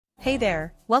Hey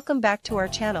there, welcome back to our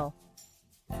channel.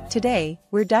 Today,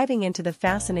 we're diving into the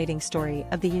fascinating story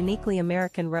of the uniquely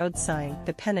American road sign,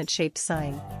 the pennant-shaped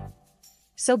sign.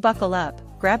 So buckle up,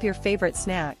 grab your favorite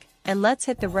snack, and let's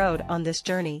hit the road on this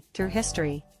journey through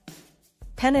history.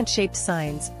 Pennant-shaped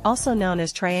signs, also known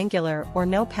as triangular or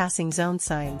no-passing zone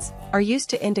signs, are used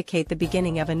to indicate the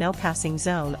beginning of a no-passing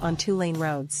zone on two-lane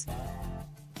roads.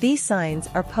 These signs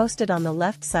are posted on the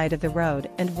left side of the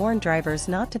road and warn drivers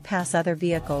not to pass other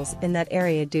vehicles in that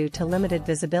area due to limited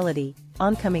visibility,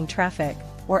 oncoming traffic,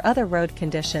 or other road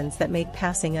conditions that make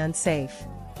passing unsafe.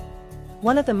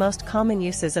 One of the most common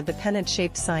uses of the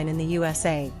pennant-shaped sign in the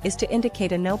USA is to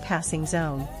indicate a no-passing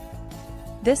zone.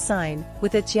 This sign,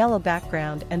 with its yellow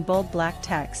background and bold black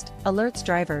text, alerts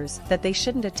drivers that they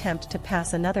shouldn't attempt to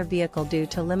pass another vehicle due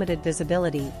to limited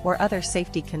visibility or other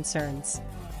safety concerns.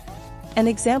 An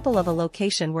example of a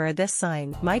location where this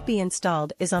sign might be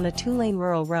installed is on a two-lane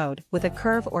rural road with a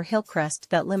curve or hill crest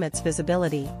that limits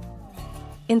visibility.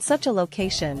 In such a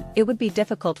location, it would be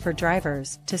difficult for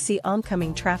drivers to see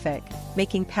oncoming traffic,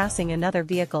 making passing another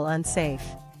vehicle unsafe.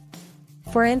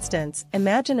 For instance,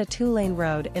 imagine a two-lane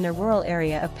road in a rural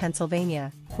area of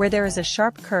Pennsylvania, where there is a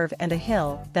sharp curve and a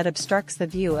hill that obstructs the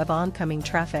view of oncoming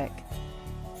traffic.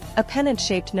 A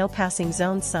pennant-shaped no-passing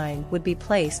zone sign would be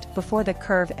placed before the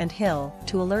curve and hill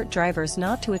to alert drivers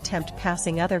not to attempt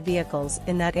passing other vehicles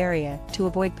in that area to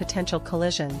avoid potential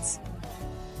collisions.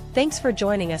 Thanks for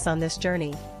joining us on this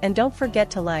journey, and don't forget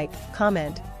to like,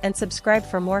 comment, and subscribe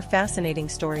for more fascinating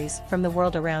stories from the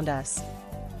world around us.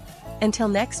 Until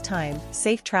next time,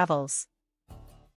 safe travels.